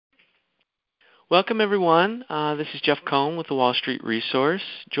Welcome, everyone. This is Jeff Cohn with the Wall Street Resource.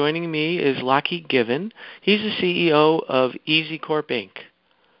 Joining me is Lachlan Given. He's the CEO of EZCORP, Inc.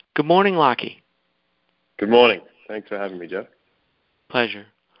 Good morning, Lachlan. Good morning. Thanks for having me, Jeff. Pleasure.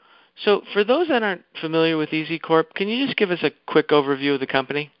 So for those that aren't familiar with EZCORP, can you just give us a quick overview of the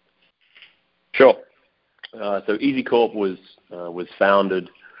company? Sure. So EZCORP was founded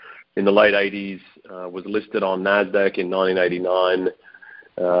in the late 80s, was listed on NASDAQ in 1989,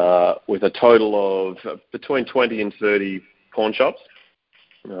 with a total of between 20 and 30 pawn shops.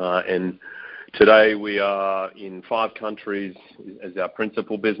 And today we are in 5 countries as our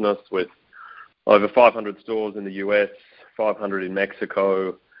principal business, with over 500 stores in the US, 500 in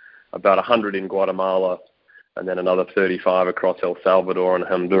Mexico, about 100 in Guatemala, and then another 35 across El Salvador and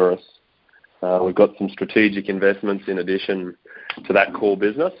Honduras. We've got some strategic investments in addition to that core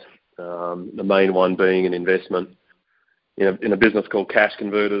business, the main one being an investment in a business called Cash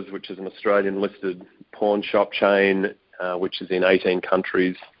Converters, which is an Australian-listed pawn shop chain, which is in 18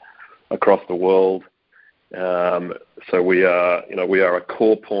 countries across the world. So we are a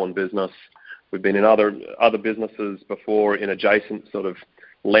core pawn business. We've been in other businesses before in adjacent sort of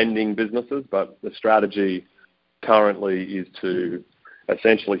lending businesses, but the strategy currently is to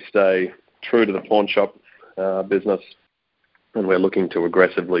essentially stay true to the pawn shop business, and we're looking to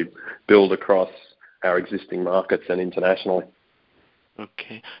aggressively build across our existing markets and internationally.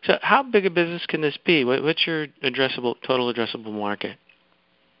 Okay. So how big a business can this be? What's your total addressable market?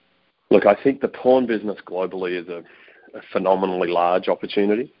 Look, I think the pawn business globally is a phenomenally large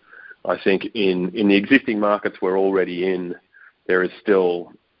opportunity. I think in the existing markets we're already in, there is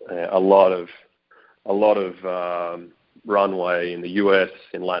still a lot of runway in the US,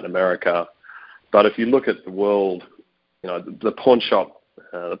 in Latin America. But if you look at the world, the pawn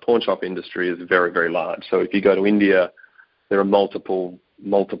shop industry is very, very large. So if you go to India, there are multiple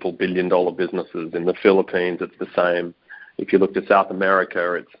billion-dollar businesses. In the Philippines, it's the same. If you look to South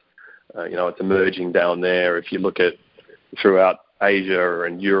America, it's emerging down there. If you look at throughout Asia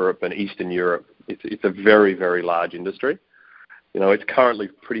and Europe and Eastern Europe, it's a very, very large industry. It's currently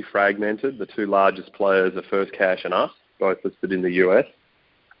pretty fragmented. The 2 largest players are First Cash and us, both listed in the US.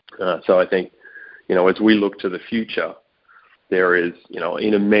 So I think, as we look to the future, there is,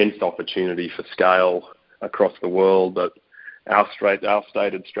 an immense opportunity for scale across the world. But our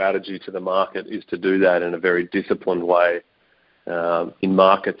stated strategy to the market is to do that in a very disciplined way, in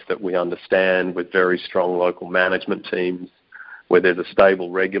markets that we understand, with very strong local management teams, where there's a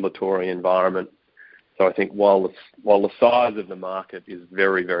stable regulatory environment. So I think while the size of the market is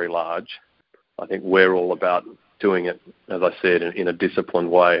very, very large, I think we're all about doing it, as I said, in a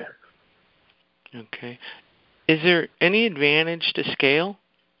disciplined way. Okay. Is there any advantage to scale?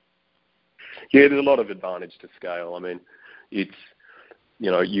 Yeah, there's a lot of advantage to scale. I mean, it's,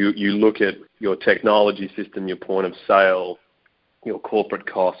 you look at your technology system, your point of sale, your corporate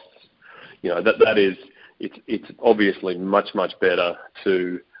costs, it's obviously much, much better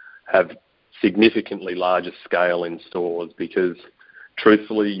to have significantly larger scale in stores, because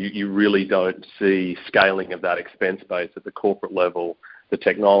truthfully, you really don't see scaling of that expense base at the corporate level, the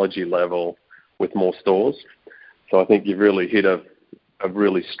technology level, with more stores. So I think you've really hit a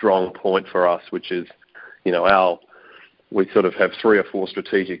really strong point for us, which is, we sort of have 3 or 4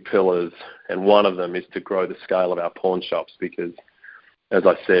 strategic pillars, and one of them is to grow the scale of our pawn shops, because, as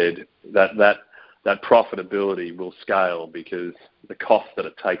I said, that profitability will scale because the cost that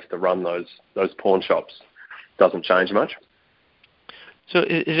it takes to run those pawn shops doesn't change much. So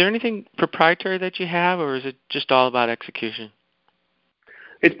is there anything proprietary that you have, or is it just all about execution?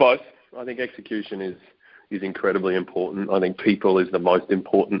 It's both. I think execution is incredibly important. I think people is the most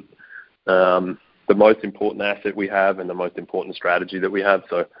important asset we have, and the most important strategy that we have.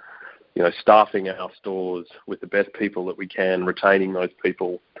 So, staffing our stores with the best people that we can, retaining those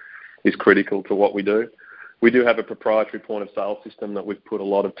people, is critical to what we do. We do have a proprietary point of sale system that we've put a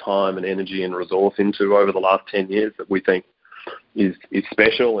lot of time and energy and resource into over the last 10 years that we think is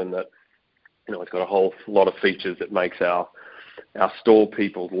special, and that, it's got a whole lot of features that makes our store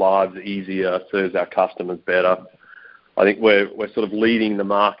people's lives easier, serves our customers better. I think we're sort of leading the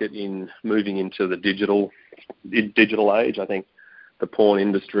market in moving into the digital age. I think the pawn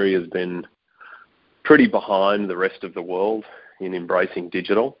industry has been pretty behind the rest of the world in embracing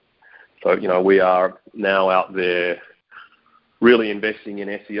digital. So, we are now out there really investing in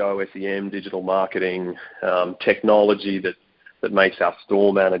SEO, SEM, digital marketing, technology that makes our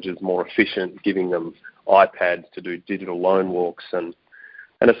store managers more efficient, giving them iPads to do digital loan walks and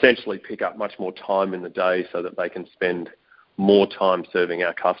essentially pick up much more time in the day so that they can spend more time serving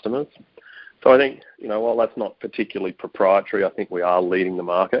our customers. So I think, while that's not particularly proprietary, I think we are leading the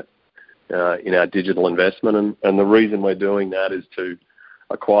market. in our digital investment. And the reason we're doing that is to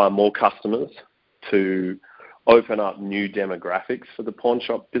acquire more customers, to open up new demographics for the pawn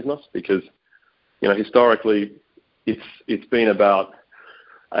shop business, because, historically it's been about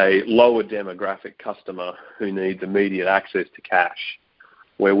a lower demographic customer who needs immediate access to cash,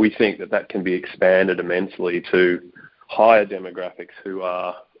 where we think that can be expanded immensely to higher demographics who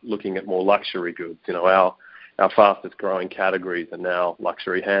are looking at more luxury goods. Our fastest growing categories are now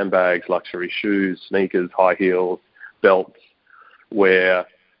luxury handbags, luxury shoes, sneakers, high heels, belts, where,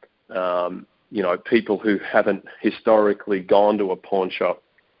 people who haven't historically gone to a pawn shop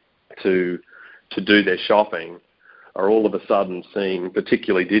to do their shopping are all of a sudden seeing,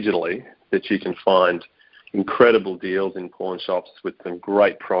 particularly digitally, that you can find incredible deals in pawn shops with some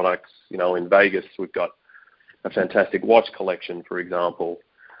great products. In Vegas, we've got a fantastic watch collection, for example.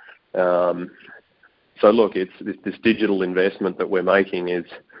 So look, it's this digital investment that we're making is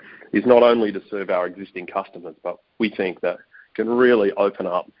not only to serve our existing customers, but we think that can really open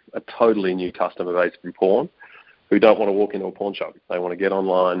up a totally new customer base from pawn who don't want to walk into a pawn shop. They want to get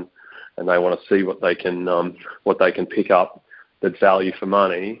online and they want to see what they can pick up that's value for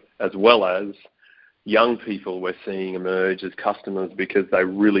money, as well as young people we're seeing emerge as customers because they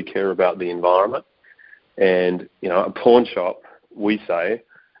really care about the environment. And, a pawn shop, we say,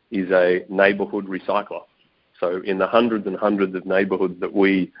 is a neighbourhood recycler. So in the hundreds and hundreds of neighbourhoods that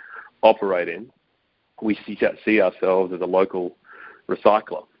we operate in, we see ourselves as a local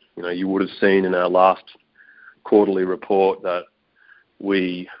recycler. You would have seen in our last quarterly report that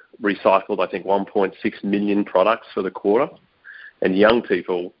we recycled, I think, 1.6 million products for the quarter. And young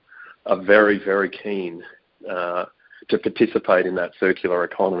people are very, very keen to participate in that circular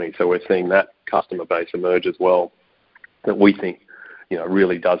economy. So we're seeing that customer base emerge as well, that we think,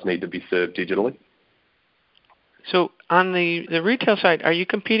 really does need to be served digitally. So on the retail side, are you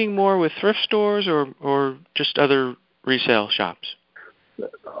competing more with thrift stores or just other resale shops?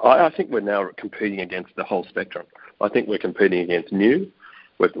 I think we're now competing against the whole spectrum. I think we're competing against new.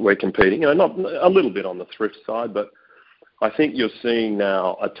 We're competing, not a little bit on the thrift side, but I think you're seeing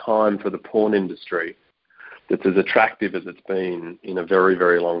now a time for the pawn industry that's as attractive as it's been in a very,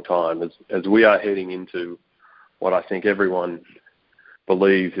 very long time. As we are heading into what I think everyone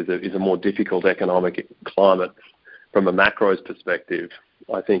believes is a more difficult economic climate from a macros perspective,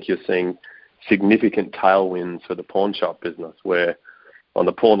 I think you're seeing significant tailwinds for the pawn shop business, where on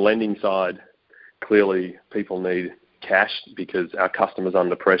the pawn lending side, clearly people need cash because our customers are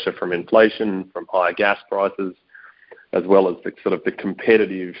under pressure from inflation, from higher gas prices, as well as the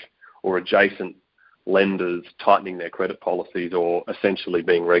competitive or adjacent lenders tightening their credit policies or essentially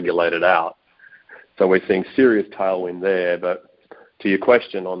being regulated out. So we're seeing serious tailwind there. But to your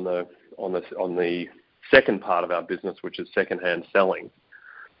question on the second part of our business, which is secondhand selling,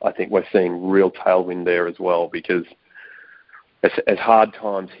 I think we're seeing real tailwind there as well, because as hard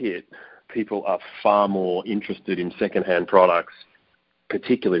times hit, people are far more interested in secondhand products,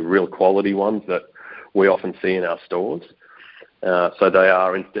 particularly real quality ones that we often see in our stores. So they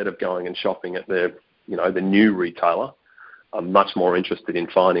are, instead of going and shopping at the new retailer, are much more interested in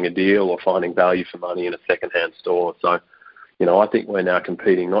finding a deal or finding value for money in a secondhand store. So, I think we're now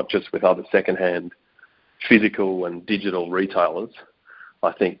competing not just with other secondhand physical and digital retailers.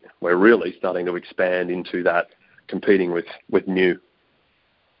 I think we're really starting to expand into that, competing with new.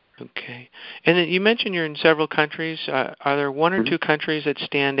 Okay. And then you mentioned you're in several countries. Are there one or two countries that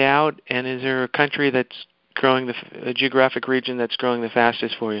stand out, and is there a country that's growing, a geographic region that's growing the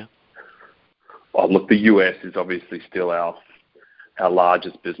fastest for you? Oh, look, the US is obviously still our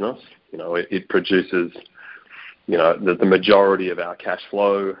largest business. It produces, the majority of our cash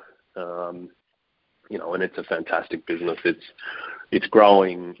flow, and it's a fantastic business. It's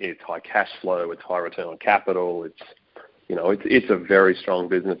growing, it's high cash flow, it's high return on capital. It's a very strong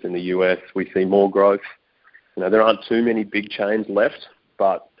business in the US. We see more growth. There aren't too many big chains left,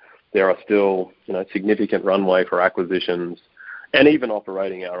 but there are still, significant runway for acquisitions and even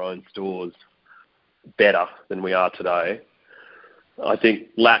operating our own stores better than we are today. I think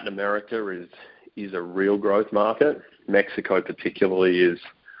Latin America is a real growth market. Mexico particularly is,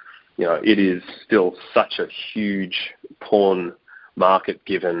 it is still such a huge pawn market,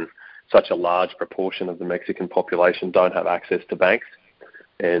 given such a large proportion of the Mexican population don't have access to banks.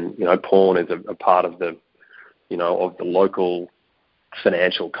 And, pawn is a part of the local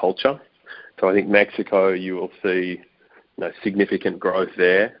financial culture. So I think Mexico, you will see, significant growth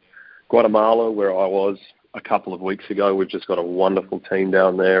there. Guatemala, where I was a couple of weeks ago, we've just got a wonderful team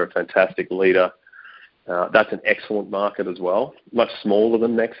down there, a fantastic leader. That's an excellent market as well, much smaller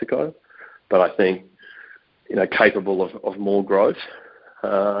than Mexico, but I think, capable of more growth.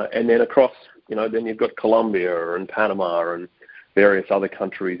 and then across, then you've got Colombia and Panama and various other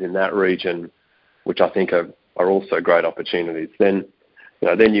countries in that region, which I think are also great opportunities. Then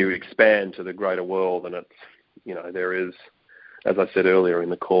you expand to the greater world, and it's, there is, as I said earlier in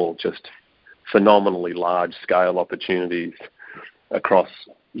the call, just phenomenally large scale opportunities across,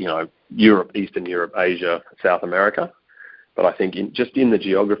 Europe, Eastern Europe, Asia, South America. But I think in the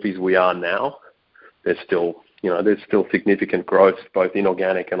geographies we are now, there's still significant growth, both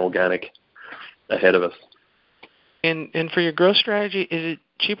inorganic and organic, ahead of us. And for your growth strategy, is it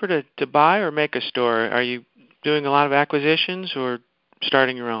cheaper to buy or make a store? Are you doing a lot of acquisitions or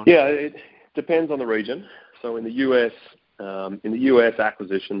starting your own? Yeah, it depends on the region. So in the US,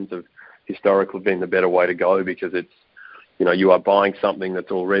 acquisitions have historically been the better way to go, because it's, you are buying something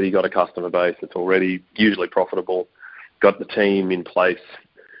that's already got a customer base, it's already usually profitable, got the team in place,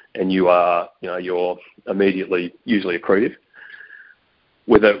 and you're immediately usually accretive.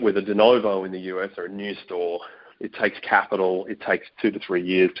 With a de novo in the US or a new store, it takes capital. It takes 2 to 3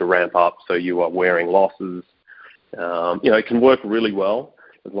 years to ramp up, so you are wearing losses. It can work really well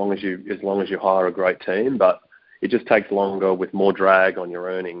as long as you hire a great team, but it just takes longer with more drag on your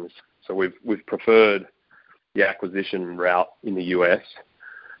earnings. So we've preferred the acquisition route in the US,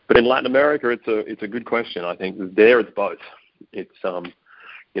 but in Latin America, it's a good question. I think it's both. It's on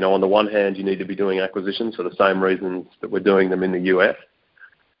the one hand, you need to be doing acquisitions for the same reasons that we're doing them in the US,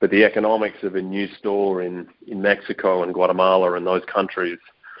 but the economics of a new store in Mexico and Guatemala and those countries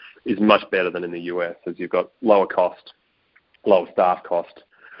is much better than in the US, as you've got lower staff cost,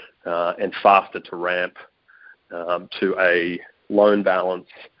 and faster to ramp to a loan balance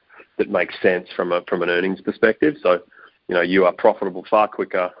that makes sense from an earnings perspective. So, you are profitable far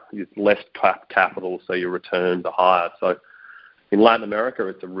quicker, less capital, so your returns are higher. So in Latin America,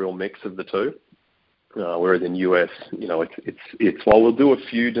 it's a real mix of the two. Whereas in US, it's while we'll do a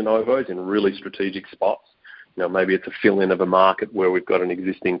few de novos in really strategic spots, maybe it's a fill-in of a market where we've got an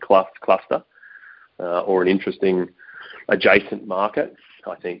existing cluster or an interesting adjacent market.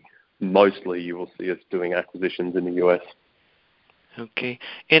 I think mostly you will see us doing acquisitions in the US. Okay.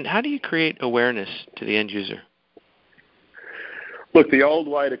 And how do you create awareness to the end user? Look, the old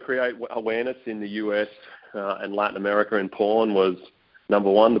way to create awareness in the US and Latin America in pawn was,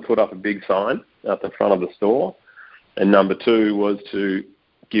 number one, to put up a big sign at the front of the store, and number two was to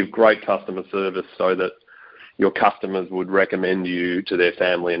give great customer service so that your customers would recommend you to their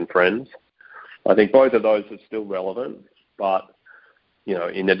family and friends. I think both of those are still relevant, but,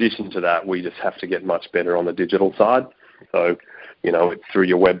 in addition to that, we just have to get much better on the digital side. So, it's through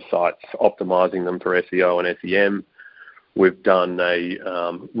your websites, optimizing them for SEO and SEM. We've done a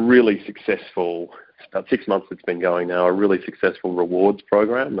really successful, about 6 months it's been going now, a really successful rewards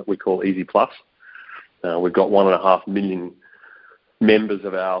program that we call EZ+. We've got 1.5 million members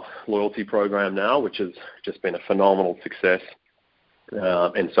of our loyalty program now, which has just been a phenomenal success.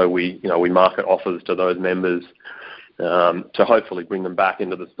 And so we market offers to those members to hopefully bring them back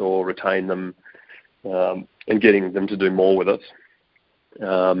into the store, retain them, and getting them to do more with us.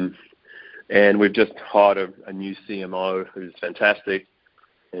 And we've just hired a new CMO who's fantastic,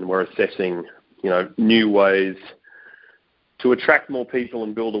 and we're assessing, new ways to attract more people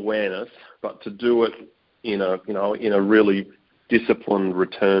and build awareness, but to do it in a really disciplined,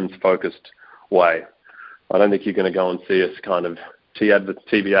 returns-focused way. I don't think you're going to go and see us kind of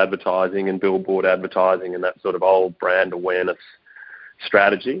TV advertising and billboard advertising and that sort of old brand awareness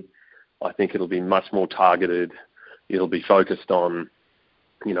strategy. I think it'll be much more targeted. It'll be focused on,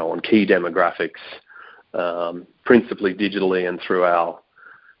 on key demographics, principally digitally and through our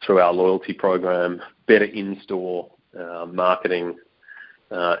loyalty program, better in-store marketing,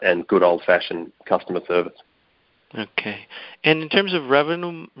 and good old-fashioned customer service. Okay. And in terms of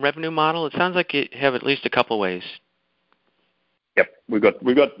revenue model, it sounds like you have at least a couple ways. Yep,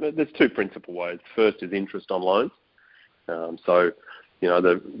 there's two principal ways. First is interest on loans. So,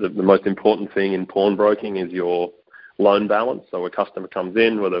 the most important thing in pawnbroking is your loan balance. So a customer comes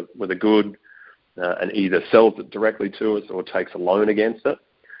in with a good and either sells it directly to us or takes a loan against it.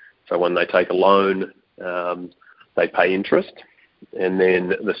 So when they take a loan, they pay interest, and then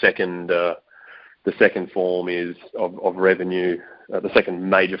the second form is of revenue. The second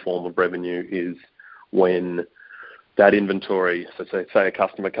major form of revenue is when that inventory. So say a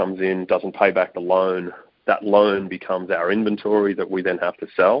customer comes in, doesn't pay back the loan. That loan becomes our inventory that we then have to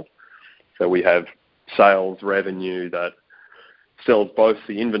sell. So we have sales revenue that sells both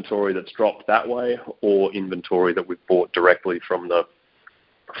the inventory that's dropped that way or inventory that we've bought directly from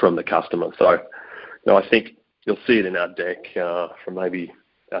the customer. So, I think you'll see it in our deck from maybe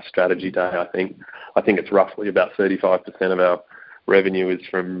our strategy day. I think it's roughly about 35% of revenue is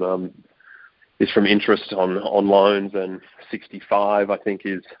from interest on loans, and 65, I think,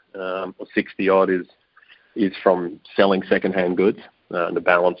 is or 60 odd is from selling secondhand goods. And the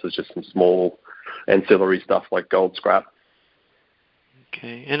balance is just some small ancillary stuff like gold scrap.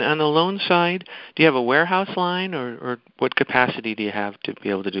 Okay. And on the loan side, do you have a warehouse line, or what capacity do you have to be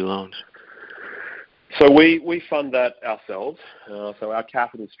able to do loans? So we fund that ourselves. So our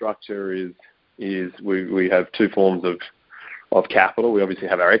capital structure is we have two forms of capital. We obviously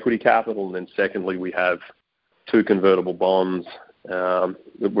have our equity capital, and then secondly, we have two convertible bonds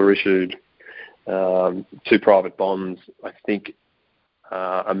that were issued. Two private bonds, I think,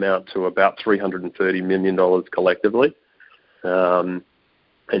 amount to about $330 million collectively.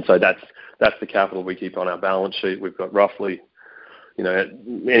 And so that's the capital we keep on our balance sheet. We've got roughly, at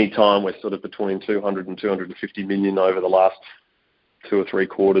any time we're sort of between 200 and 250 million over the last 2 or 3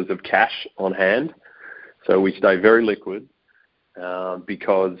 quarters of cash on hand. So we stay very liquid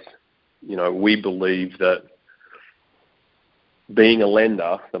because, we believe that being a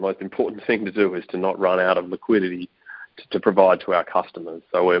lender, the most important thing to do is to not run out of liquidity to provide to our customers.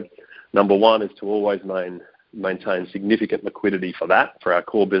 So number one is to always maintain significant liquidity for our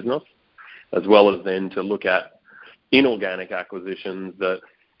core business, as well as then to look at inorganic acquisitions that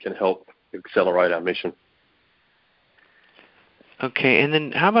can help accelerate our mission. Okay, and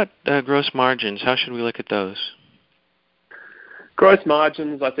then how about gross margins? How should we look at those? Gross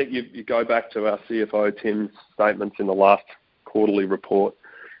margins, I think you go back to our CFO, Tim's statements in the last quarterly report.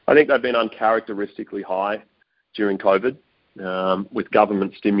 I think they've been uncharacteristically high during COVID. With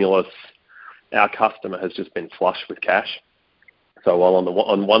government stimulus, our customer has just been flush with cash. So while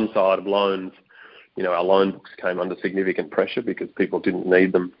on one side of loans, our loan books came under significant pressure because people didn't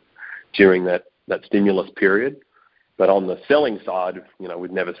need them during that stimulus period. But on the selling side,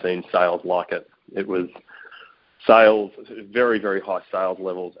 we'd never seen sales like it. It was sales, very, very high sales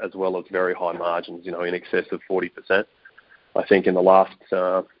levels, as well as very high margins, in excess of 40%. I think in the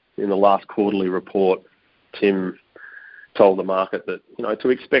last quarterly report, Tim told the market that, to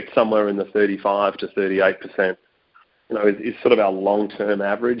expect somewhere in the 35 to 38%, is sort of our long-term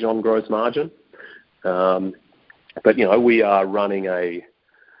average on gross margin. But we are running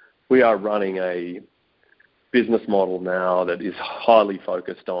a business model now that is highly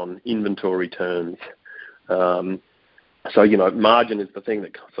focused on inventory turns. So margin is the thing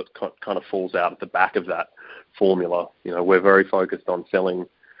that kind of falls out at the back of that formula. We're very focused on selling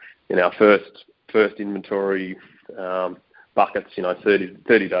in our first inventory buckets,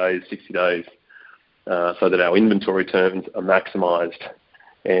 30 days, 60 days, so that our inventory turns are maximised,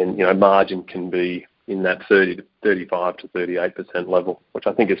 and margin can be in that 35 to 38% level, which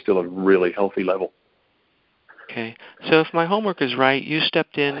I think is still a really healthy level. Okay, so if my homework is right, you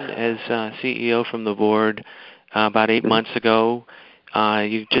stepped in as CEO from the board about 8 months ago.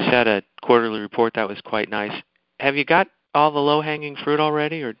 You just had a quarterly report that was quite nice. Have you got all the low-hanging fruit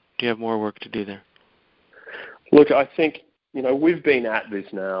already, or do you have more work to do there? Look, I think, we've been at this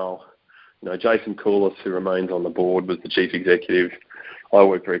now. Jason Coulis, who remains on the board, was the chief executive. I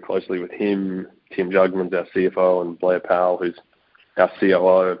work very closely with him. Tim Jugman's our CFO, and Blair Powell, who's our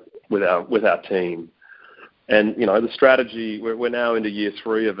COO, with our team. And, the strategy, we're now into year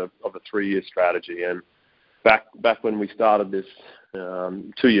 3 of a 3-year strategy. And back when we started this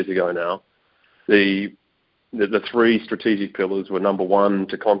 2 years ago now, the 3 strategic pillars were, number 1,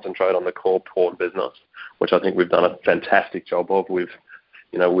 to concentrate on the core port business, which I think we've done a fantastic job of. We've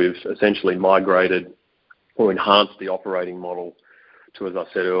essentially migrated or enhanced the operating model to, as I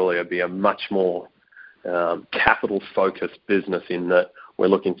said earlier, be a much more capital-focused business, in that we're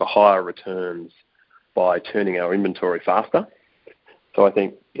looking for higher returns by turning our inventory faster. So I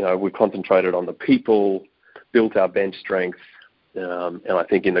think, we concentrated on the people, built our bench strength, and I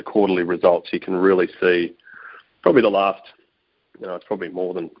think in the quarterly results you can really see probably the last, it's probably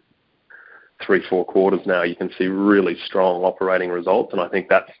more than 3-4 quarters now, you can see really strong operating results, and I think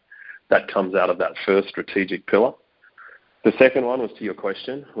that comes out of that first strategic pillar. The second one was to your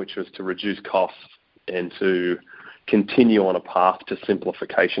question, which was to reduce costs and to continue on a path to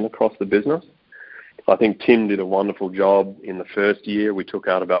simplification across the business. I think Tim did a wonderful job in the first year. We took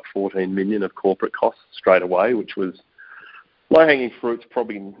out about 14 million of corporate costs straight away, which was low-hanging fruit's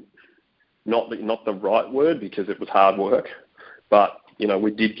probably not the right word, because it was hard work. But,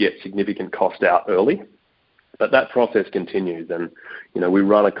 we did get significant cost out early. But that process continues, and, we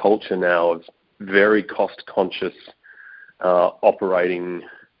run a culture now of very cost-conscious operating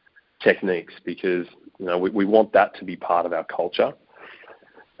techniques, because, we want that to be part of our culture.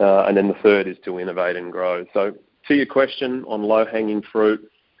 And then the third is to innovate and grow. So to your question on low-hanging fruit,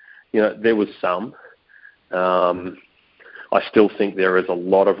 there was some. I still think there is a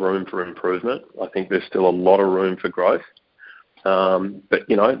lot of room for improvement. I think there's still a lot of room for growth. But,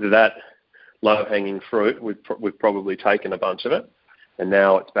 that low-hanging fruit, we've probably taken a bunch of it, and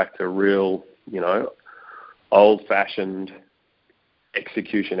now it's back to real, old-fashioned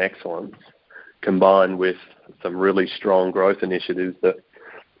execution excellence combined with some really strong growth initiatives that,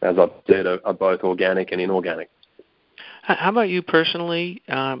 as I've said, are both organic and inorganic. How about you personally?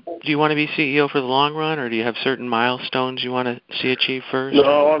 Do you want to be CEO for the long run, or do you have certain milestones you want to see achieved first?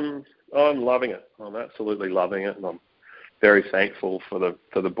 No, I'm loving it. I'm absolutely loving it, and I'm very thankful for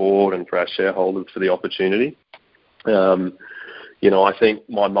the board and for our shareholders for the opportunity. I think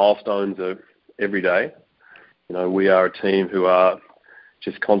my milestones are every day. We are a team who are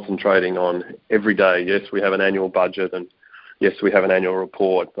just concentrating on every day. Yes, we have an annual budget, and yes, we have an annual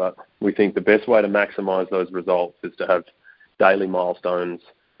report, but we think the best way to maximize those results is to have daily milestones,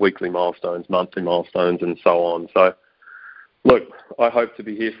 weekly milestones, monthly milestones, and so on. So, look, I hope to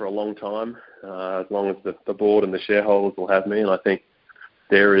be here for a long time, as long as the board and the shareholders will have me, and I think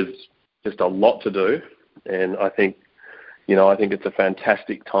there is just a lot to do, and I think it's a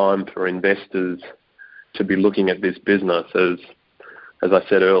fantastic time for investors to be looking at this business. As I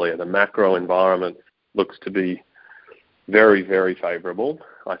said earlier, the macro environment looks to be very, very favourable.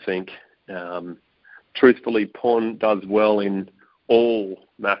 I think, truthfully, pawn does well in all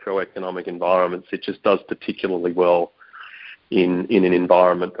macroeconomic environments. It just does particularly well in an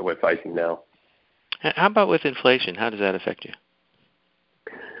environment that we're facing now. How about with inflation? How does that affect you?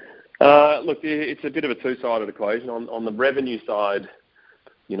 Look, it's a bit of a two-sided equation. On the revenue side,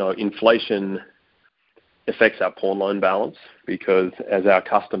 inflation affects our pawn loan balance because as our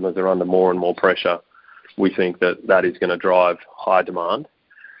customers are under more and more pressure, we think that is going to drive high demand.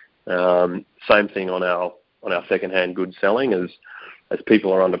 Same thing on our second-hand goods selling. As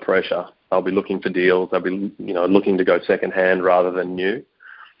people are under pressure, they'll be looking for deals. They'll be looking to go second-hand rather than new.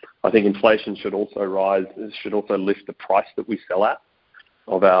 I think inflation should also lift the price that we sell at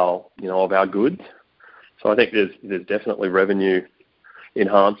of our goods. So I think there's definitely revenue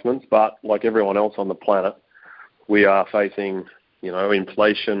enhancements, but like everyone else on the planet, we are facing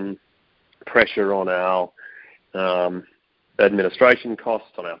inflation pressure on our administration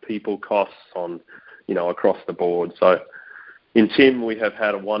costs, on our people costs, on across the board. So in Tim, we have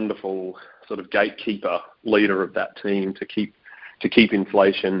had a wonderful sort of gatekeeper leader of that team to keep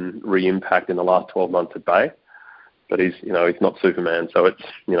inflation re-impact in the last 12 months at bay. But he's not Superman, so it's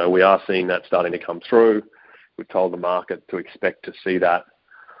we are seeing that starting to come through. We've told the market to expect to see that.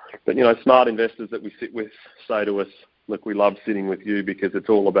 But smart investors that we sit with say to us, look, we love sitting with you because it's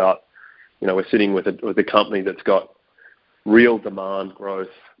all about we're sitting with a company that's got real demand growth,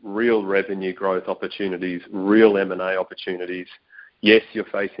 real revenue growth opportunities, real M&A opportunities. Yes, you're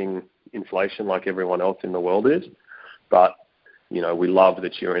facing inflation like everyone else in the world is, but we love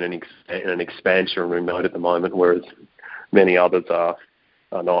that you're in an expansionary mode at the moment, whereas many others are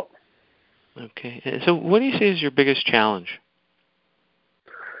not. Okay. So what do you see as your biggest challenge?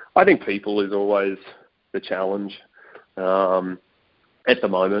 I think people is always the challenge at the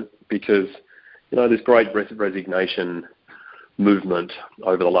moment because, this great resignation movement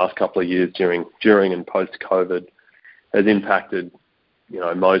over the last couple of years during and post-COVID has impacted,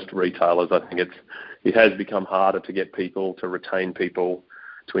 most retailers. I think it has become harder to get people, to retain people,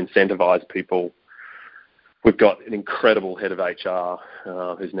 to incentivize people. We've got an incredible head of HR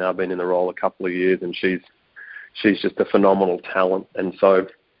who's now been in the role a couple of years, and she's just a phenomenal talent. And so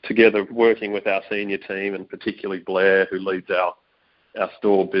together, working with our senior team, and particularly Blair, who leads our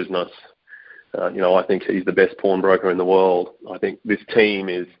store business, I think he's the best pawnbroker in the world. I think this team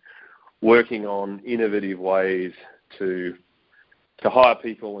is working on innovative ways to hire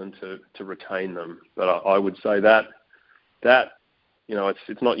people and to retain them. But I would say that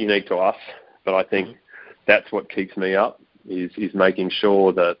it's not unique to us, but I think that's what keeps me up is making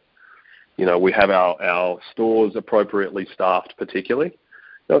sure that we have our stores appropriately staffed, particularly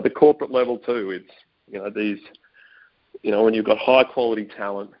at the corporate level too. It's when you've got high quality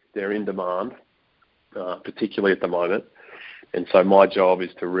talent, they're in demand, particularly at the moment. And so my job is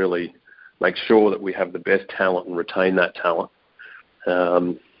to really make sure that we have the best talent and retain that talent.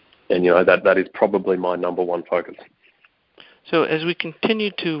 And that is probably my number one focus. So as we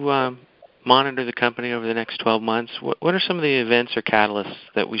continue to monitor the company over the next 12 months, what are some of the events or catalysts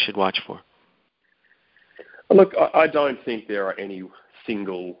that we should watch for? Look, I don't think there are any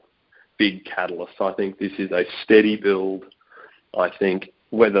single big catalysts. I think this is a steady build. I think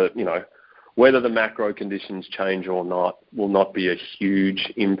whether the macro conditions change or not will not be a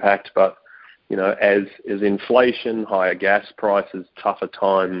huge impact. But, as inflation, higher gas prices, tougher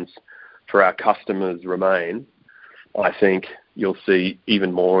times for our customers remain, I think you'll see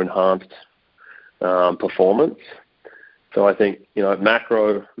even more enhanced performance. So I think,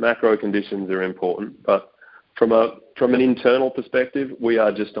 macro conditions are important, but from an internal perspective, we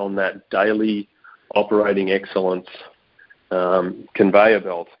are just on that daily operating excellence conveyor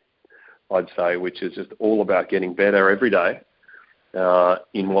belt, I'd say, which is just all about getting better every day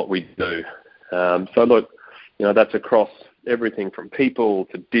in what we do. So look, that's across everything from people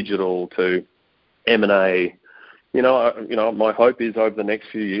to digital to M&A. My hope is over the next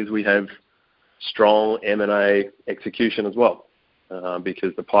few years we have strong M&A execution as well,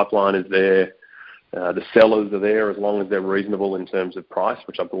 because the pipeline is there, the sellers are there as long as they're reasonable in terms of price,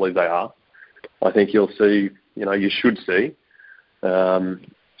 which I believe they are. I think you'll see, you should see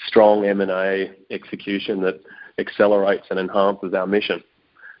strong M&A execution that accelerates and enhances our mission.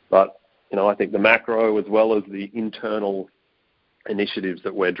 But, I think the macro as well as the internal initiatives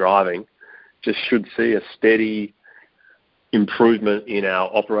that we're driving just should see a steady improvement in our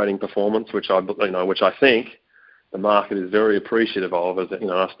operating performance, which I think the market is very appreciative of, as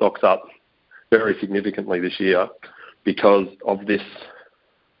our stock's up very significantly this year because of this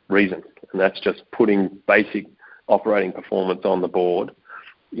reason, and that's just putting basic operating performance on the board,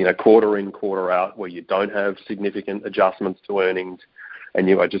 quarter in, quarter out, where you don't have significant adjustments to earnings, and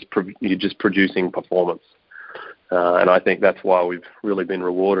you're just producing performance. And I think that's why we've really been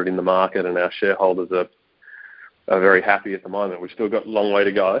rewarded in the market, and our shareholders are very happy at the moment. We've still got a long way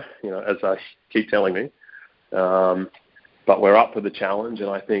to go, as they keep telling me. But we're up for the challenge, and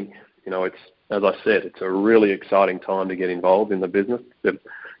I think, it's, as I said, it's a really exciting time to get involved in the business.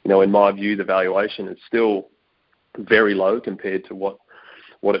 In my view, the valuation is still very low compared to what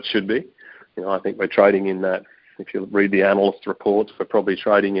it should be. I think we're trading in that, if you read the analyst reports, we're probably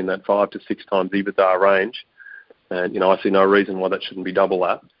trading in that 5 to 6 times EBITDA range. And, I see no reason why that shouldn't be double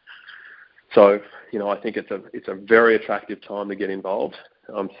that. So, I think it's a very attractive time to get involved.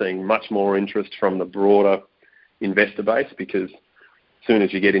 I'm seeing much more interest from the broader investor base because as soon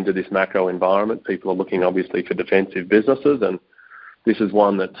as you get into this macro environment, people are looking obviously for defensive businesses, and this is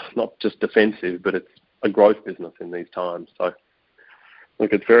one that's not just defensive, but it's a growth business in these times. So,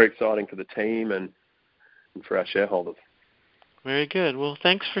 look, it's very exciting for the team and for our shareholders. Very good. Well,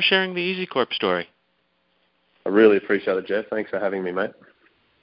 thanks for sharing the EZCORP story. I really appreciate it, Jeff. Thanks for having me, mate.